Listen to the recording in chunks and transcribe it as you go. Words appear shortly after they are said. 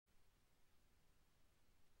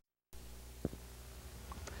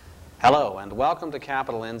Hello and welcome to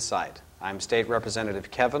Capital Insight. I'm State Representative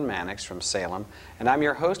Kevin Mannix from Salem, and I'm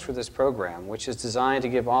your host for this program, which is designed to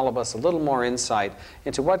give all of us a little more insight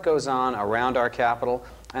into what goes on around our capital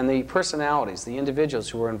and the personalities, the individuals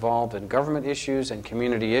who are involved in government issues and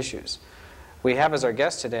community issues. We have as our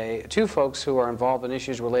guests today two folks who are involved in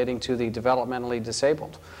issues relating to the developmentally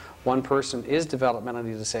disabled. One person is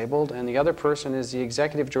developmentally disabled, and the other person is the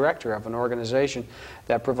executive director of an organization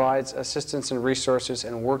that provides assistance and resources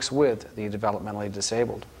and works with the developmentally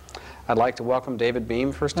disabled. I'd like to welcome David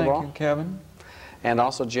Beem, first of all. Thank you, Kevin. And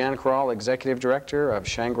also Jan Kral, executive director of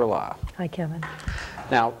Kral. Hi, Kevin.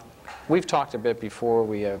 Now, we've talked a bit before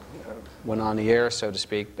we went on the air, so to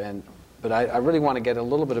speak, but I really want to get a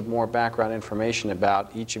little bit of more background information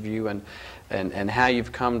about each of you and how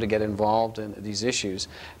you've come to get involved in these issues.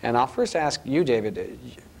 And I'll first ask you, David,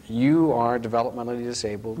 you are developmentally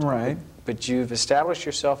disabled. Right. But you've established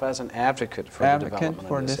yourself as an advocate for the developmentally disabled. Advocate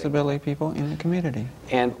for disability people in the community.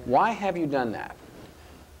 And why have you done that?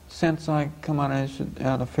 Since I come out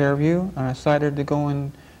of Fairview, I decided to go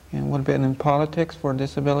in a little bit in politics for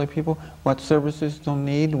disability people. What services don't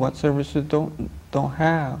need, what services don't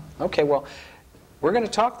have. Okay, well, we're going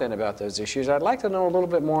to talk then about those issues. I'd like to know a little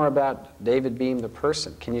bit more about David Beem, the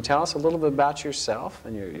person. Can you tell us a little bit about yourself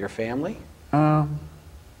and your family? I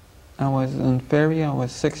was in Fairview. I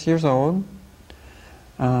was 6 years old.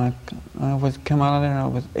 I come out of there. I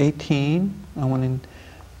was 18. I went in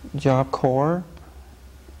Job Corps,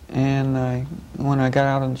 and when I got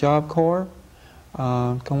out of Job Corps,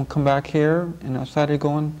 come back here, and I started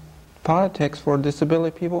going politics for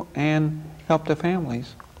disability people and help the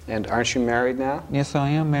families. And aren't you married now? Yes, I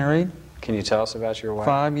am married. Can you tell us about your wife?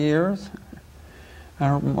 5 years.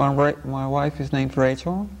 My wife is named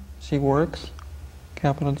Rachel. She works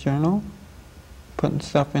Capital Journal, putting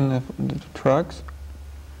stuff in the trucks.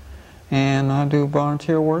 And I do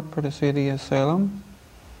volunteer work for the city of Salem.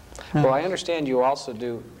 Well, I understand you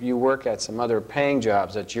also you work at some other paying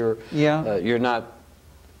jobs that you're not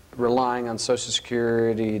relying on Social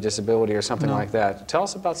Security, disability, or something like that. Tell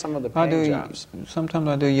us about some of the paying jobs. Sometimes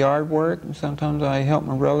I do yard work, and sometimes I help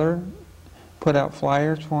my brother put out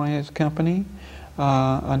flyers for his company.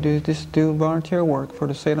 I just do volunteer work for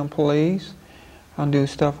the Salem Police. I do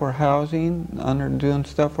stuff for housing, doing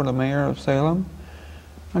stuff for the mayor of Salem.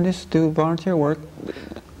 I just do volunteer work.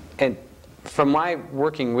 And from my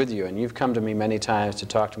working with you, and you've come to me many times to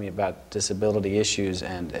talk to me about disability issues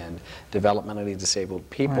and developmentally disabled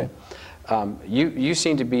people, right. You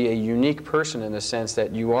seem to be a unique person in the sense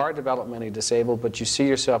that you are developmentally disabled, but you see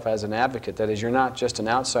yourself as an advocate. That is, you're not just an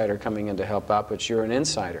outsider coming in to help out, but you're an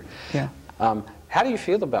insider. Yeah. How do you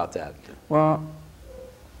feel about that? Well,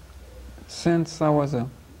 since I was a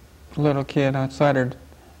little kid, I decided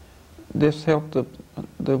this helped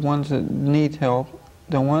the ones that need help.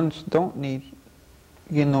 The ones don't need,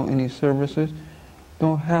 any services,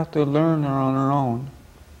 don't have to learn on their own.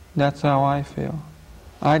 That's how I feel.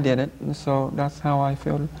 I did it, and so that's how I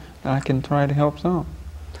feel that I can try to help some.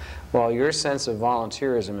 Well, your sense of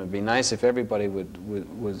volunteerism, it'd be nice if everybody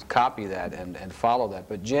would copy that and follow that.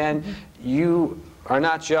 But Jen, you are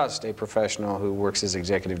not just a professional who works as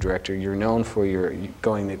executive director. You're known for your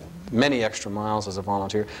going many extra miles as a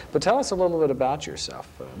volunteer. But tell us a little bit about yourself,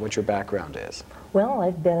 what your background is. Well,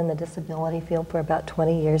 I've been in the disability field for about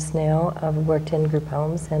 20 years now. I've worked in group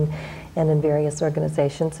homes and in various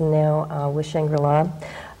organizations, and now with Kral.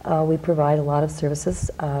 We provide a lot of services,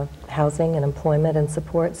 housing and employment and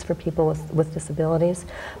supports for people with disabilities,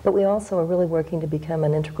 but we also are really working to become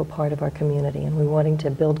an integral part of our community, and we're wanting to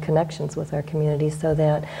build connections with our community so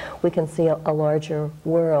that we can see a larger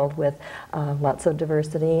world with lots of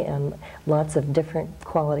diversity and lots of different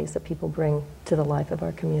qualities that people bring to the life of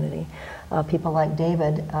our community. People like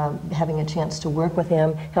David, having a chance to work with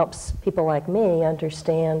him helps people like me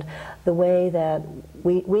understand the way that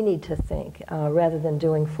we need to think. Rather than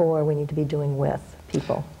doing for, we need to be doing with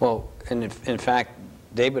people. Well, and in fact,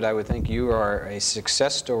 David, I would think you are a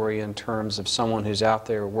success story in terms of someone who's out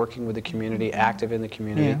there working with the community, active in the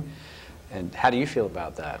community. Yeah. And how do you feel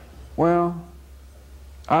about that? Well,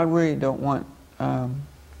 I really don't want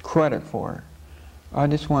credit for it. I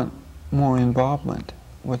just want more involvement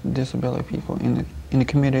with disability people in the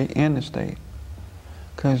community and the state,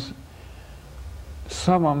 because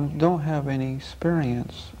some of them don't have any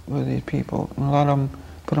experience with these people, and a lot of them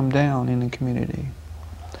put them down in the community.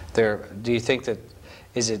 Do you think that,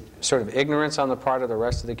 is it sort of ignorance on the part of the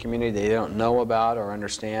rest of the community? They don't know about or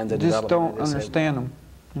understand the just don't understand them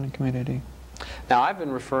in the community. Now, I've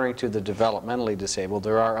been referring to the developmentally disabled.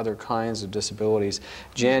 There are other kinds of disabilities.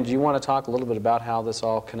 Jan, do you want to talk a little bit about how this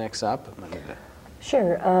all connects up?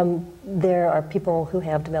 Sure. There are people who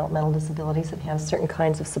have developmental disabilities that have certain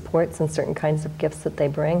kinds of supports and certain kinds of gifts that they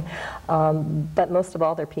bring. But most of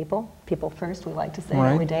all, they're people. People first, we like to say,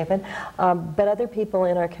 don't we, David? But other people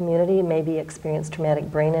in our community maybe experience traumatic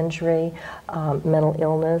brain injury, mental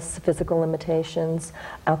illness, physical limitations,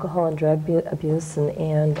 alcohol and drug abuse,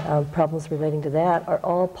 and problems relating to that are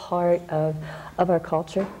all part of our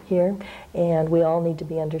culture here. And we all need to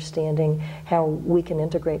be understanding how we can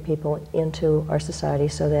integrate people into our society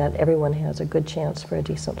so that everyone has a good chance for a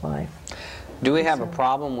decent life. Do we have a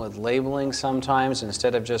problem with labeling sometimes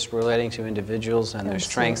instead of just relating to individuals and their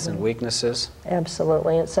strengths and weaknesses?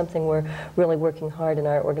 Absolutely. It's something we're really working hard in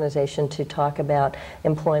our organization to talk about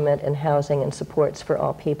employment and housing and supports for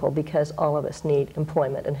all people, because all of us need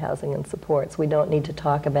employment and housing and supports. We don't need to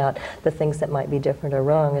talk about the things that might be different or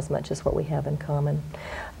wrong as much as what we have in common.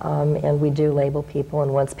 And we do label people,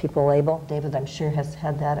 and once people label, David, I'm sure, has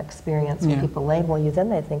had that experience. When people label you, then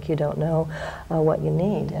they think you don't know what you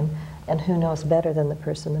need. And who knows better than the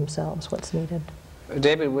person themselves what's needed?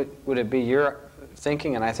 David, would it be your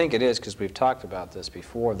thinking, and I think it is because we've talked about this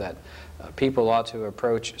before, that people ought to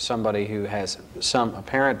approach somebody who has some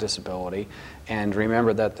apparent disability and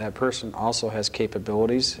remember that that person also has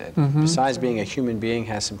capabilities, besides being a human being,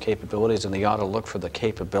 has some capabilities, and they ought to look for the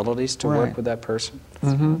capabilities to work with that person?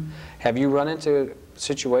 Have you run into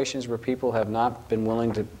situations where people have not been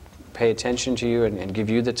willing to pay attention to you and give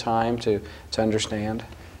you the time to understand?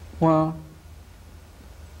 Well,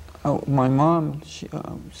 my mom, she,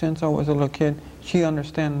 since I was a little kid, she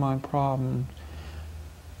understands my problems.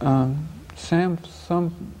 Some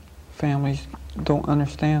families don't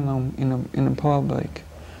understand them in the public.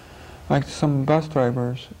 Like some bus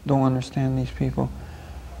drivers don't understand these people.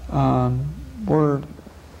 Where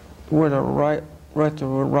the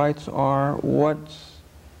rights are, what's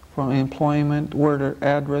from employment, where their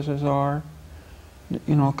addresses are,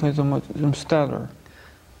 you know, because I'm stutter.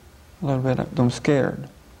 A little bit, I'm scared.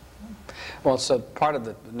 Well, so part of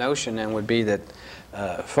the notion then would be that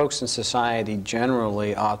folks in society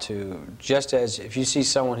generally ought to, just as if you see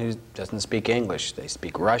someone who doesn't speak English, they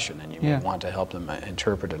speak Russian, and you may want to help them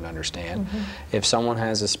interpret and understand. If someone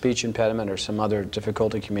has a speech impediment or some other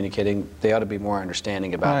difficulty communicating, they ought to be more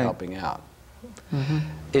understanding about helping out.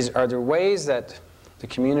 Are there ways that the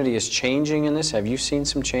community is changing in this? Have you seen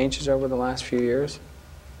some changes over the last few years?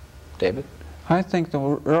 David? I think there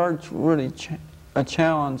are really a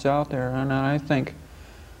challenge out there, and I think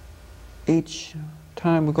each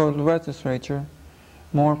time we go to the legislature,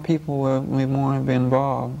 more people will want to be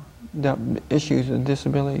involved. The issues, the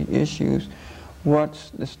disability issues,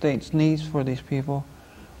 what's the state's needs for these people,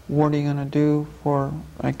 what are you going to do for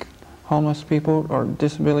like homeless people or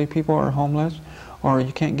disability people or homeless, or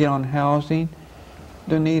you can't get on housing.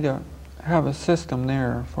 They need to have a system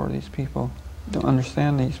there for these people to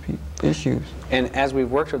understand these issues. And as we've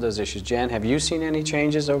worked with those issues, Jan, have you seen any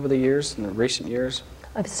changes over the years, in the recent years?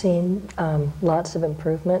 I've seen lots of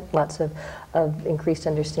improvement, lots of increased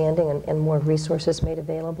understanding and more resources made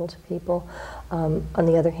available to people. On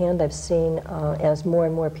the other hand, I've seen as more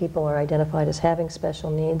and more people are identified as having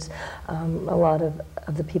special needs, a lot of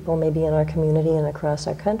the people maybe in our community and across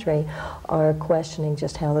our country are questioning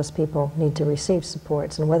just how those people need to receive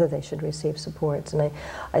supports and whether they should receive supports. And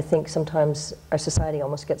I think sometimes our society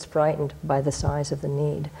almost gets frightened by the size of the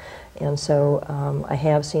need. And so I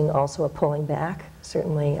have seen also a pulling back,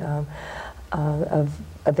 certainly of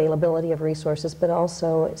availability of resources, but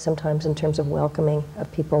also sometimes in terms of welcoming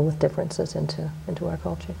of people with differences into our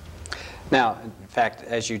culture. Now, in fact,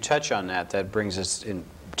 as you touch on that, that brings us in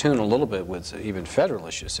tune a little bit with even federal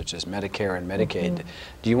issues such as Medicare and Medicaid.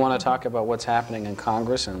 Do you want to talk about what's happening in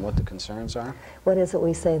Congress and what the concerns are? What is it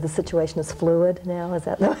we say? The situation is fluid now? Is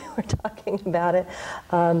that the way we're talking about it?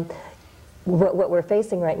 What we're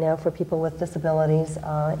facing right now for people with disabilities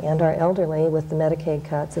and our elderly with the Medicaid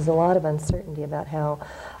cuts is a lot of uncertainty about how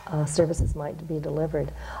services might be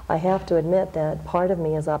delivered. I have to admit that part of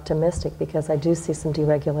me is optimistic because I do see some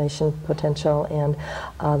deregulation potential and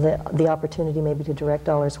the opportunity maybe to direct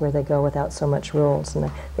dollars where they go without so much rules. And I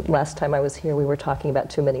think last time I was here we were talking about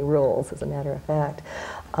too many rules, as a matter of fact.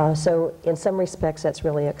 So in some respects that's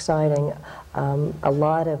really exciting. A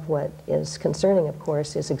lot of what is concerning, of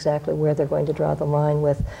course, is exactly where they're going to draw the line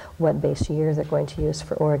with what base year they're going to use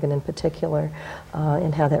for Oregon in particular,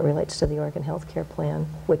 and how that relates to the Oregon Health Care Plan,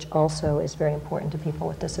 which also is very important to people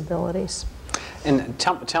with disabilities. And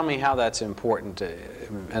tell me how that's important,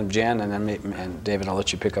 and Jan and David, I'll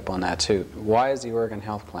let you pick up on that too. Why is the Oregon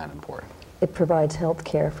Health Plan important? it provides health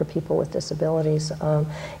care for people with disabilities,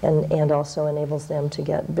 and also enables them to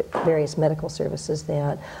get various medical services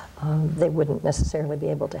that they wouldn't necessarily be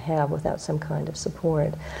able to have without some kind of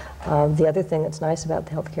support. The other thing that's nice about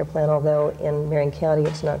the health care plan, although in Marion County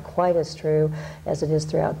it's not quite as true as it is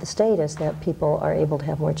throughout the state, is that people are able to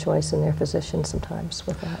have more choice in their physician sometimes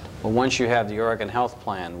with that. Well, once you have the Oregon Health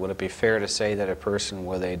Plan, would it be fair to say that a person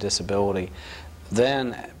with a disability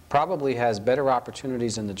then probably has better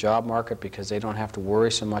opportunities in the job market because they don't have to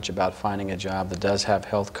worry so much about finding a job that does have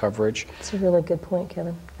health coverage? It's a really good point,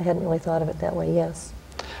 Kevin. I hadn't really thought of it that way, yes.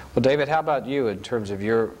 Well, David, how about you in terms of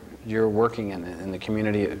your working in the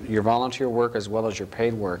community, your volunteer work as well as your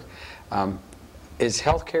paid work? Is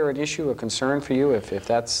health care an issue, a concern for you if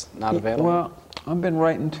that's not available? Well, I've been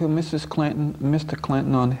writing to Mrs. Clinton, Mr.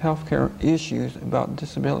 Clinton on health care issues about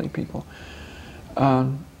disability people.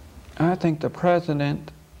 I think the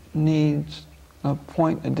president needs to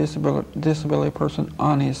appoint a disability person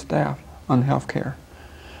on his staff on health care.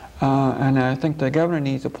 And I think the governor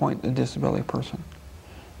needs to appoint a disability person.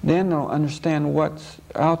 Then they'll understand what's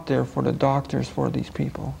out there for the doctors for these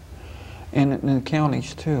people, and in the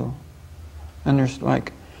counties too. And there's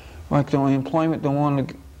like the employment don't want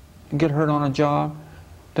to get hurt on a job,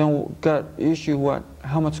 don't got issue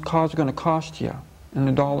how much cause is going to cost you, and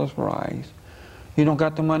the dollars rise. You don't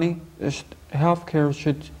got the money, health care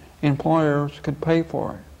employers could pay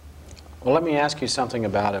for it. Well, let me ask you something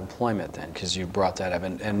about employment then, because you brought that up.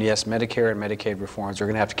 And yes, Medicare and Medicaid reforms, we're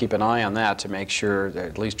going to have to keep an eye on that to make sure, that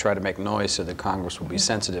at least try to make noise so that Congress will be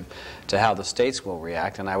sensitive to how the states will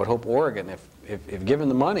react. And I would hope Oregon, if given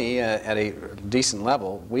the money at a decent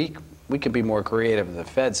level, we could be more creative than the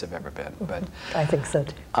feds have ever been. But I think so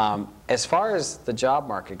too. As far as the job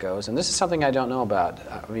market goes, and this is something I don't know about,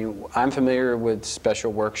 I mean, I'm familiar with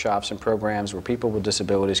special workshops and programs where people with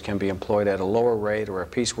disabilities can be employed at a lower rate or a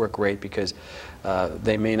piecework rate because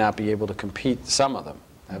they may not be able to compete, some of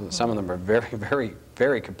them. Some of them are very, very,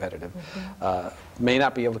 very competitive. May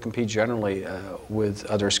not be able to compete generally with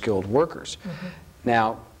other skilled workers.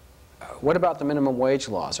 Now, what about the minimum wage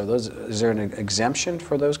laws? Is there an exemption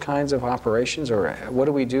for those kinds of operations, or what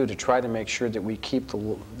do we do to try to make sure that we keep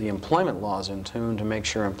the employment laws in tune to make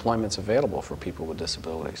sure employment's available for people with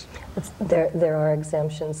disabilities? There are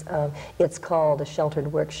exemptions. It's called a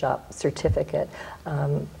sheltered workshop certificate.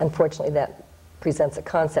 Unfortunately, that presents a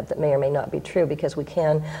concept that may or may not be true, because we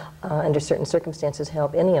can, under certain circumstances,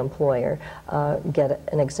 help any employer get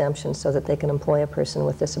an exemption so that they can employ a person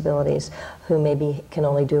with disabilities who maybe can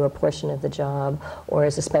only do a portion of the job or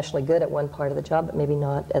is especially good at one part of the job but maybe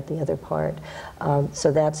not at the other part.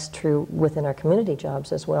 So that's true within our community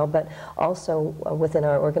jobs as well, but also within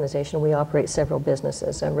our organization we operate several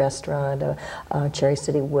businesses, a restaurant, a Cherry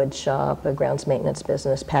City wood shop, a grounds maintenance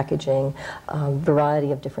business, packaging,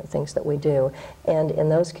 variety of different things that we do. And in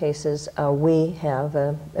those cases, we have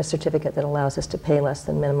a certificate that allows us to pay less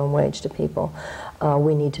than minimum wage to people.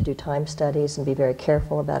 We need to do time studies and be very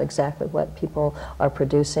careful about exactly what people are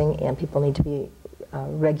producing, and people need to be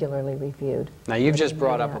regularly reviewed. Now, you've just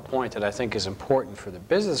brought up a point that I think is important for the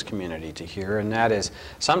business community to hear, and that is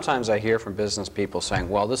sometimes I hear from business people saying,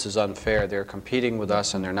 well, this is unfair, they're competing with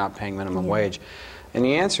us and they're not paying minimum wage. And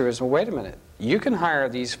the answer is, well, wait a minute. You can hire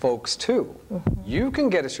these folks too. You can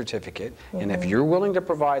get a certificate, and if you're willing to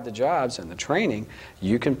provide the jobs and the training,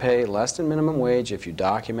 you can pay less than minimum wage if you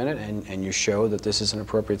document it and you show that this is an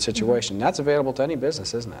appropriate situation. That's available to any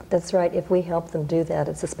business, isn't it? That's right. If we help them do that,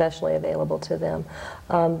 it's especially available to them.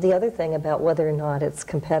 The other thing about whether or not it's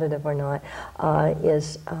competitive or not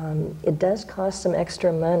is it does cost some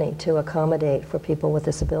extra money to accommodate for people with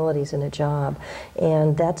disabilities in a job,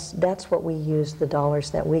 and that's what we use the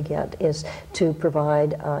dollars that we get is to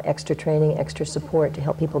provide extra training, extra support to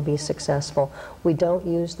help people be successful. We don't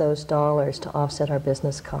use those dollars to offset our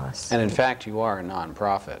business costs. And in fact, you are a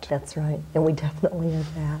nonprofit. That's right, and we definitely are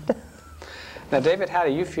that. Now, David, how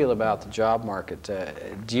do you feel about the job market?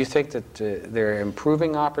 Do you think that there are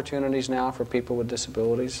improving opportunities now for people with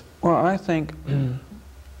disabilities? Well, I think,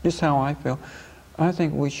 this is how I feel, I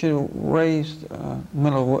think we should raise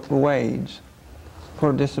minimum wage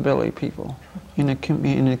for disability people in the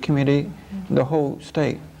community, the whole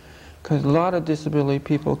state. Because a lot of disability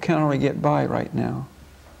people can't really get by right now.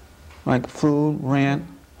 Like food, rent,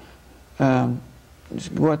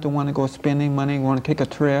 what they want to go spending money, want to take a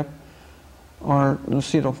trip, or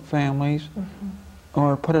see their families,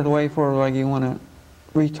 or put it away for like you want to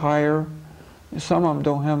retire. Some of them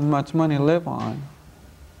don't have much money to live on.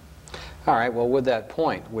 All right, well, with that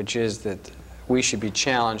point, which is that we should be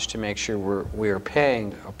challenged to make sure we are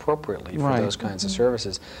paying appropriately for those kinds of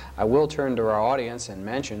services, I will turn to our audience and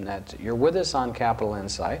mention that you're with us on Capital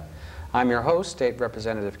Insight. I'm your host, State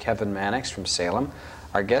Representative Kevin Mannix from Salem.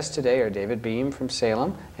 Our guests today are David Beem from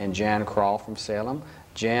Salem and Jan Kral from Salem.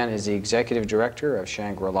 Jan is the Executive Director of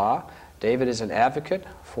Shangri-La. David is an advocate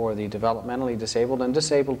for the developmentally disabled and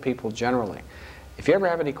disabled people generally. If you ever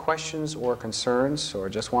have any questions or concerns or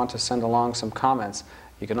just want to send along some comments,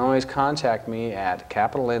 you can always contact me at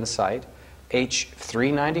Capital Insight,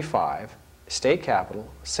 H395, State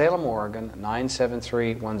Capitol, Salem, Oregon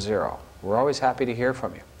 97310. We're always happy to hear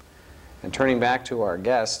from you. And turning back to our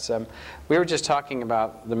guests, we were just talking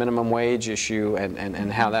about the minimum wage issue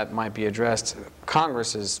and how that might be addressed.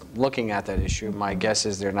 Congress is looking at that issue. My guess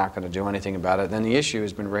is they're not going to do anything about it. Then the issue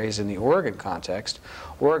has been raised in the Oregon context.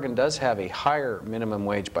 Oregon does have a higher minimum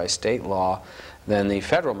wage by state law than the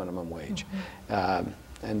federal minimum wage.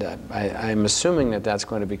 I'm assuming that that's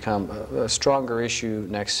going to become a stronger issue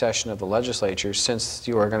next session of the legislature. Since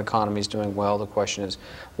the Oregon economy is doing well, the question is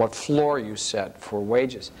what floor you set for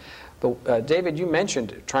wages. But, David, you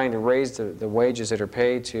mentioned trying to raise the wages that are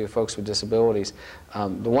paid to folks with disabilities. The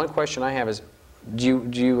one question I have is, do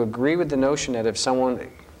you agree with the notion that if someone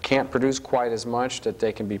can't produce quite as much, that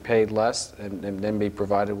they can be paid less and then be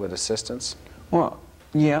provided with assistance? Well,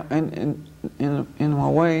 yeah, and in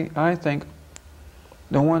a way, I think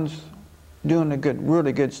the ones doing a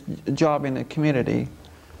really good job in the community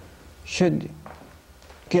should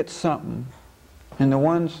get something, and the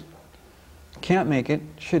ones can't make it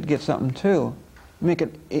should get something too. Make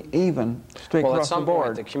it even, straight across the board. Well, at some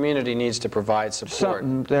point, the community needs to provide support.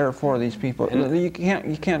 Something there for these people. And you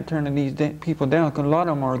can't turn these people down, because a lot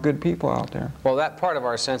of them are good people out there. Well, that part of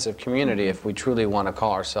our sense of community, if we truly want to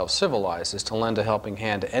call ourselves civilized, is to lend a helping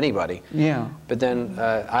hand to anybody. Yeah. But then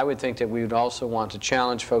I would think that we would also want to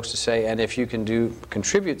challenge folks to say, and if you can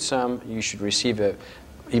contribute some, you should receive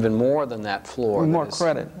even more than that floor. More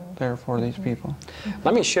credit there for these people.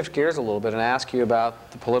 Let me shift gears a little bit and ask you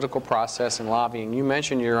about the political process and lobbying. You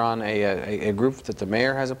mentioned you're on a group that the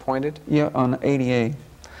mayor has appointed. Yeah, on ADA.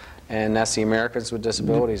 And that's the Americans with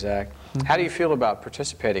Disabilities Act. How do you feel about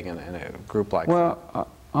participating in a group like that? Well,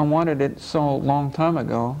 I wanted it so long time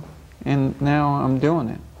ago, and now I'm doing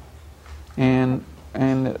it. And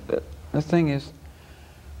the thing is,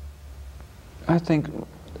 I think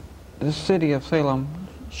the city of Salem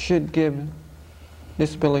should give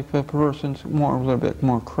disability persons a little bit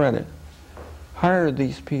more credit. Hire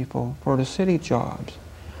these people for the city jobs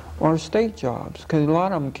or state jobs, because a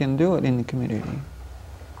lot of them can do it in the community.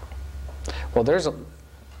 Well, there's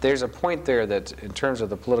a point there that in terms of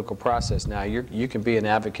the political process now, you can be an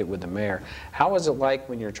advocate with the mayor. How is it like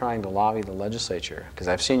when you're trying to lobby the legislature? Because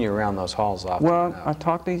I've seen you around those halls often. Well, I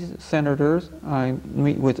talk to these senators, I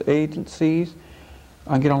meet with agencies,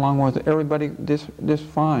 I get along with everybody this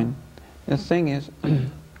fine. The thing is,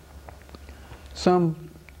 some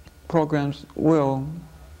programs some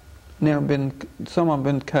have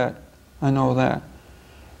been cut, I know that.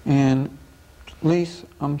 And at least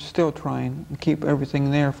I'm still trying to keep everything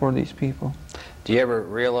there for these people. Do you ever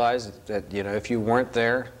realize that, if you weren't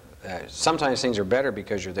there, sometimes things are better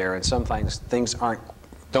because you're there, and sometimes things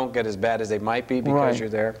don't get as bad as they might be because you're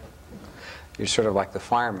there? You're sort of like the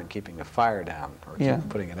fireman keeping a fire down or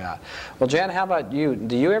putting it out. Well, Jan, how about you?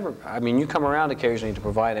 Do you ever, you come around occasionally to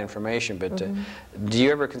provide information, but do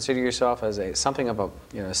you ever consider yourself as something of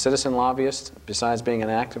a citizen lobbyist besides being an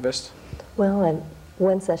activist? Well, in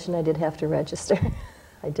one session I did have to register.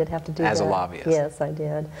 I did have to do that. As a lobbyist? Yes, I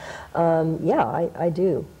did. Yeah, I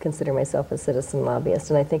do consider myself a citizen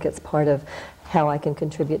lobbyist, and I think it's part of how I can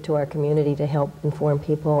contribute to our community to help inform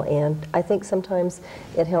people. And I think sometimes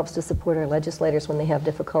it helps to support our legislators when they have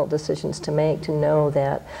difficult decisions to make, to know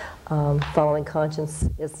that following conscience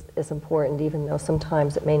is important, even though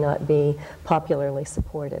sometimes it may not be popularly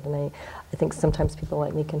supported. And I think sometimes people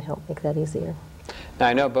like me can help make that easier. Now,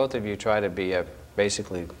 I know both of you try to be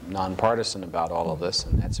basically nonpartisan about all of this,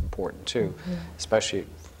 and that's important too, especially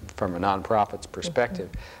from a nonprofit's perspective.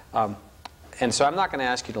 And so I'm not going to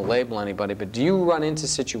ask you to label anybody, but do you run into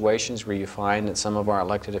situations where you find that some of our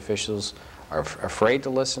elected officials are afraid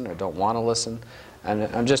to listen or don't want to listen? And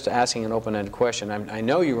I'm just asking an open-ended question. I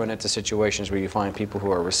know you run into situations where you find people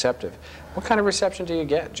who are receptive. What kind of reception do you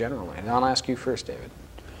get generally? And I'll ask you first, David.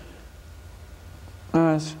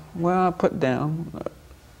 Well, I put down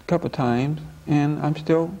a couple of times, and I'm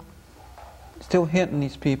still hitting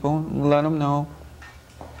these people and let them know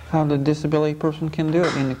how the disability person can do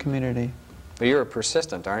it in the community. But you're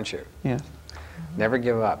persistent, aren't you? Yes. Never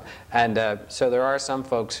give up. And so there are some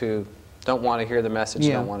folks who don't want to hear the message,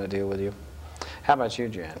 don't want to deal with you. How about you,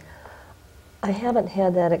 Jan? I haven't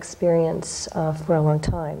had that experience for a long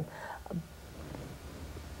time.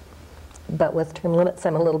 But with term limits,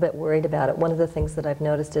 I'm a little bit worried about it. One of the things that I've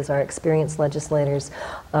noticed is our experienced legislators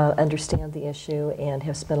understand the issue and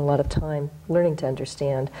have spent a lot of time learning to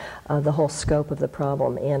understand the whole scope of the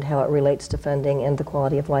problem and how it relates to funding and the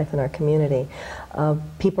quality of life in our community.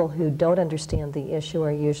 People who don't understand the issue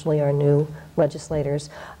are usually our new legislators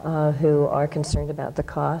who are concerned about the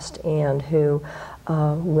cost and who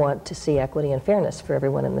want to see equity and fairness for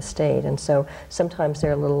everyone in the state. And so sometimes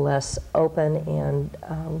they're a little less open and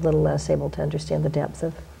a little less able to understand the depth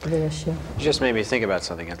of the issue. You just made me think about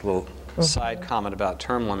something, a little side comment about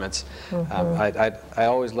term limits. I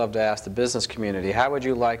always love to ask the business community, how would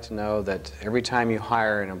you like to know that every time you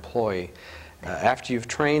hire an employee, after you've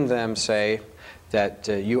trained them, say, that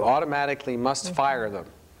you automatically must fire them,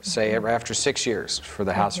 say after 6 years for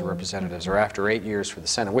the House of Representatives or after 8 years for the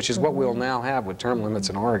Senate, which is what we'll now have with term limits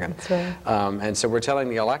in Oregon. That's right. And so we're telling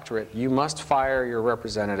the electorate, you must fire your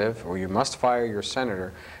representative or you must fire your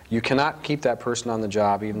senator. You cannot keep that person on the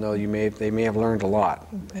job even though they may have learned a lot,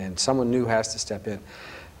 and someone new has to step in.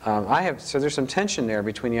 So there's some tension there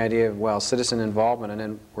between the idea of, well, citizen involvement, and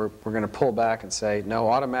then we're going to pull back and say, no,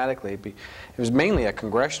 automatically. It was mainly a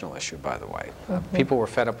congressional issue, by the way. People were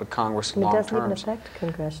fed up with Congress long terms. It doesn't even affect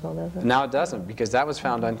congressional, does it? Now it doesn't, because that was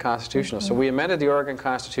found unconstitutional. So we amended the Oregon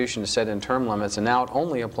Constitution to set in term limits, and now it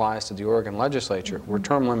only applies to the Oregon legislature, where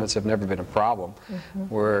term limits have never been a problem,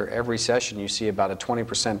 where every session you see about a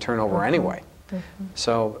 20% turnover anyway.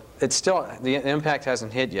 So it's still, the impact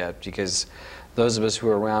hasn't hit yet, because those of us who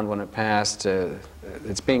were around when it passed,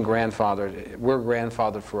 it's being grandfathered. We're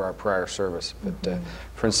grandfathered for our prior service. But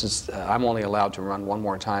for instance, I'm only allowed to run one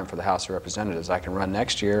more time for the House of Representatives. I can run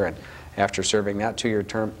next year, and after serving that 2-year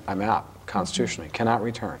term, I'm out constitutionally. Cannot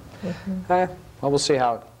return. Well, we'll see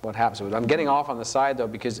what happens with it. I'm getting off on the side, though,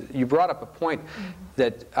 because you brought up a point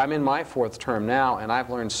that I'm in my 4th term now, and I've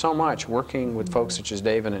learned so much working with folks such as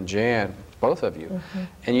David and Jan, both of you,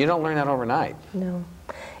 and you don't learn that overnight. No.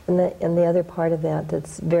 And the other part of that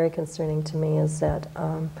that's very concerning to me is that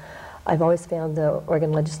I've always found the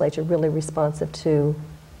Oregon legislature really responsive to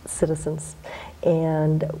citizens,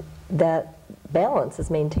 and that balance is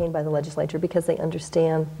maintained by the legislature because they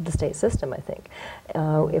understand the state system, I think.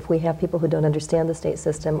 If we have people who don't understand the state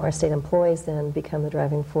system, our state employees then become the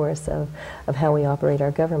driving force of how we operate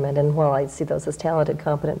our government. And while I see those as talented,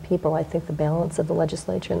 competent people, I think the balance of the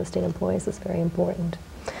legislature and the state employees is very important.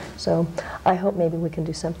 So I hope maybe we can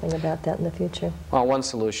do something about that in the future. Well, one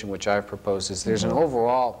solution which I've proposed is there's an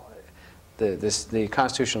overall, the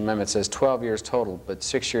constitutional amendment says 12 years total, but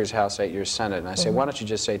 6 years House, 8 years Senate. And I say, why don't you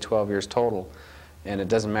just say 12 years total, and it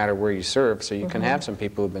doesn't matter where you serve, so you can have some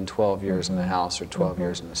people who've been 12 years in the House or 12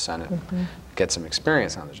 years in the Senate, get some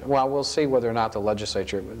experience on the job. Well, we'll see whether or not the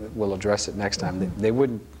legislature will address it next time. They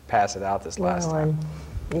wouldn't pass it out this last time.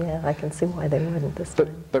 Yeah, I can see why they wouldn't this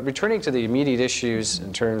time. But returning to the immediate issues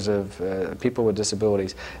in terms of people with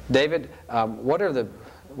disabilities, David, what are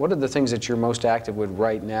the things that you're most active with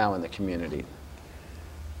right now in the community?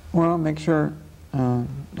 Well, make sure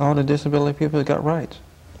all the disability people got rights.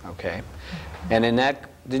 Okay. And in that,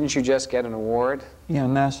 didn't you just get an award? Yeah,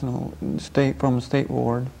 national, from a state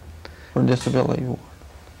board for disability award.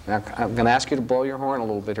 Now, I'm going to ask you to blow your horn a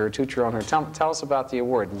little bit here, toot your own horn. Tell us about the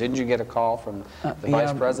award. Didn't you get a call from the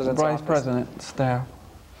Vice President's office? Vice President staff.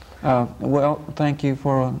 Well, thank you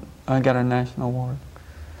for, I got a national award.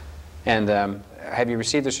 And have you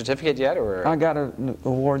received the certificate yet? Or? I got an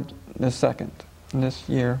award the 2nd this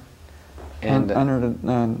year. And under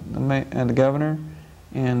the governor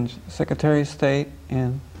and Secretary of State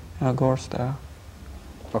and Al Gore staff.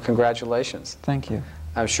 Well, congratulations. Thank you.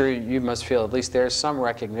 I'm sure you must feel at least there's some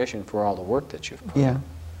recognition for all the work that you've put in. Yeah.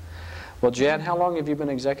 Well, Jan, how long have you been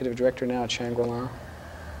executive director now at Shangri-La?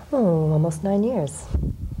 Oh, almost 9 years.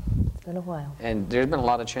 It's been a while. And there's been a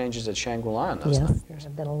lot of changes at Shangri-La in those 9 years. Yes, there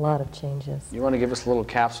have been a lot of changes. You want to give us a little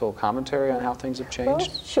capsule commentary on how things have changed?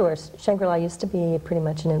 Well, sure. Shangri-La used to be pretty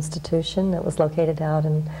much an institution that was located out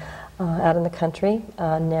in the country.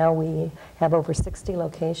 Now we have over 60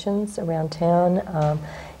 locations around town,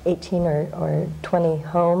 18 or 20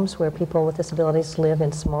 homes where people with disabilities live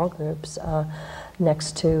in small groups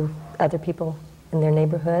next to other people in their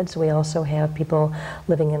neighborhoods. We also have people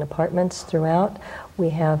living in apartments throughout. We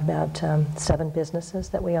have about 7 businesses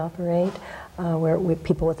that we operate. where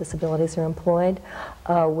people with disabilities are employed.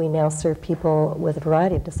 We now serve people with a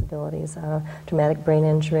variety of disabilities, traumatic brain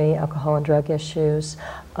injury, alcohol and drug issues,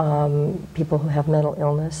 people who have mental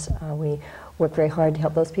illness. We work very hard to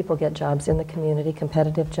help those people get jobs in the community,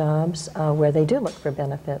 competitive jobs, where they do look for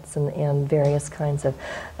benefits and various kinds of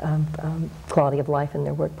quality of life in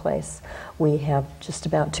their workplace. We have just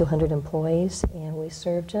about 200 employees, and we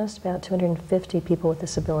serve just about 250 people with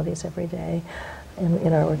disabilities every day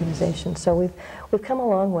in our organization. So we've come a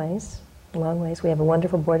long ways, We have a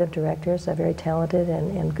wonderful board of directors, a very talented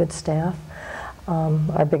and good staff.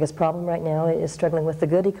 Our biggest problem right now is struggling with the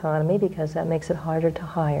good economy, because that makes it harder to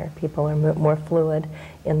hire. People are more fluid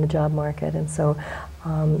in the job market, and so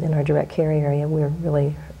in our direct care area, we're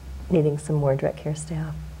really needing some more direct care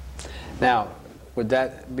staff. Now, would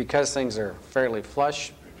that, because things are fairly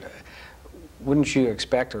flush, wouldn't you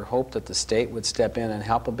expect or hope that the state would step in and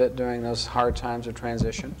help a bit during those hard times of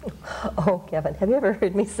transition? Oh, Kevin, have you ever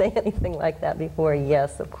heard me say anything like that before?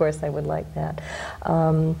 Yes, of course I would like that.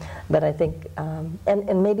 But I think,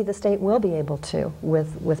 and maybe the state will be able to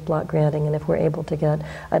with block granting, and if we're able to get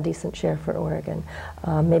a decent share for Oregon,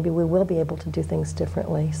 maybe we will be able to do things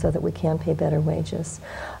differently so that we can pay better wages.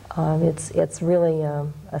 It's really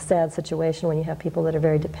a sad situation when you have people that are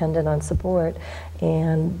very dependent on support,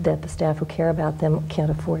 and that the staff who care about them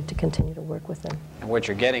can't afford to continue to work with them. And what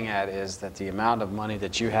you're getting at is that the amount of money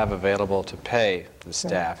that you have available to pay the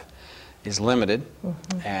staff is limited,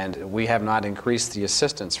 and we have not increased the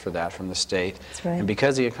assistance for that from the state. That's right. And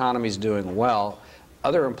because the economy is doing well,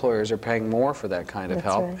 other employers are paying more for that kind of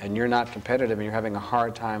That's help, right. and you're not competitive, and you're having a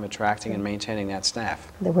hard time attracting and maintaining that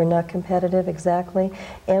staff. That we're not competitive, exactly,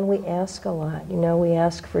 and we ask a lot. You know, we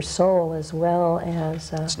ask for soul as well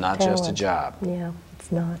as It's not talent. just a job. Yeah,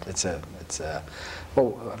 it's not. It's a,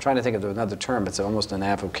 well, I'm trying to think of another term. It's almost an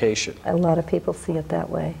avocation. A lot of people see it that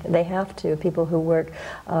way. They have to. People who work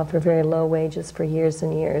for very low wages for years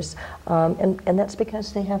and years. And that's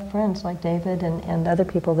because they have friends like David and other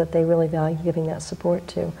people that they really value giving that support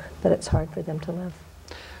to. But it's hard for them to live.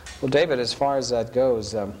 Well, David, as far as that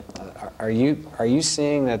goes, are you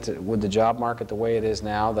seeing that with the job market the way it is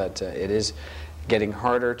now, that it is getting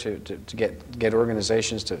harder to get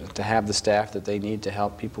organizations to have the staff that they need to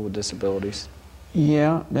help people with disabilities?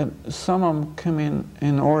 Yeah, that some of them come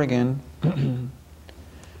in Oregon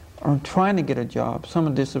are trying to get a job. Some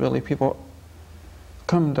of the disability people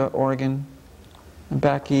come to Oregon and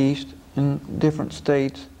back east in different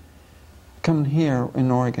states, come here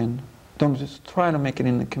in Oregon. Some just try to make it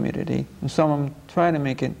in the community, and some of them try to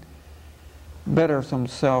make it better for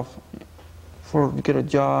themselves to get a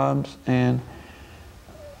jobs and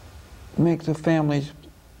make the families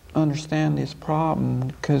understand this problem,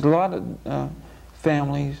 because a lot of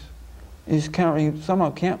families some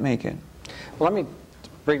of them can't make it. Well, let me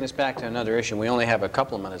bring this back to another issue. We only have a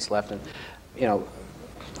couple of minutes left, and you know,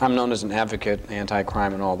 I'm known as an advocate,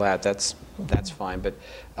 anti-crime and all that. That's fine, but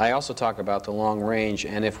I also talk about the long range,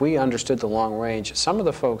 and if we understood the long range, some of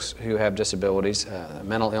the folks who have disabilities,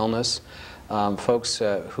 mental illness, folks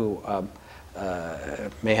who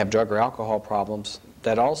may have drug or alcohol problems,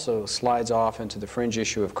 that also slides off into the fringe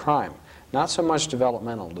issue of crime. Not so much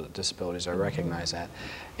developmental disabilities, I recognize that.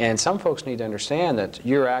 And some folks need to understand that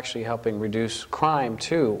you're actually helping reduce crime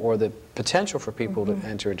too, or the potential for people to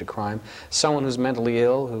enter into crime. Someone who's mentally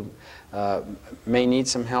ill, who may need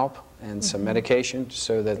some help and some medication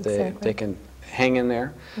so that they can hang in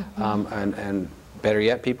there. And better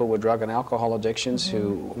yet, people with drug and alcohol addictions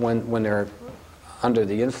who, when they're under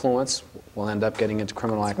the influence, will end up getting into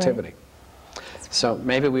criminal activity. So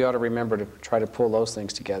maybe we ought to remember to try to pull those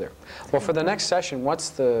things together. Well, for the next session,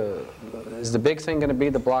 is the big thing going to be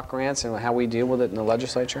the block grants and how we deal with it in the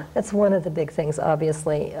legislature? That's one of the big things,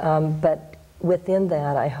 obviously. But within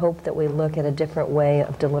that, I hope that we look at a different way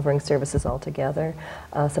of delivering services altogether.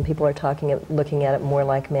 Some people are looking at it more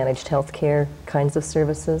like managed health care kinds of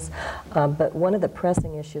services. But one of the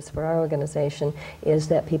pressing issues for our organization is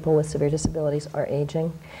that people with severe disabilities are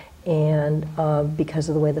aging. And because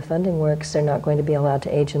of the way the funding works, they're not going to be allowed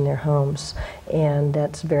to age in their homes. And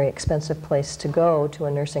that's a very expensive place to go, to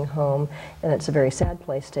a nursing home, and it's a very sad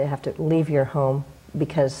place to have to leave your home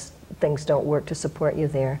because things don't work to support you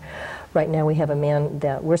there. Right now we have a man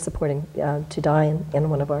that we're supporting to die in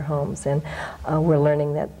one of our homes, and we're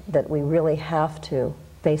learning that we really have to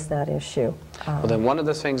face that issue. Well, then one of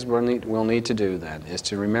the things we'll need to do then is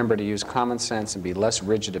to remember to use common sense and be less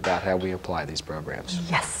rigid about how we apply these programs.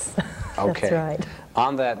 Yes, okay. That's right.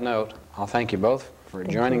 On that note, I'll thank you both for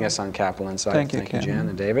joining us on Capital Insight. Thank you, Jen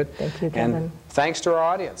and David. Thank you, Kevin. And thanks to our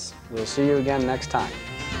audience. We'll see you again next time.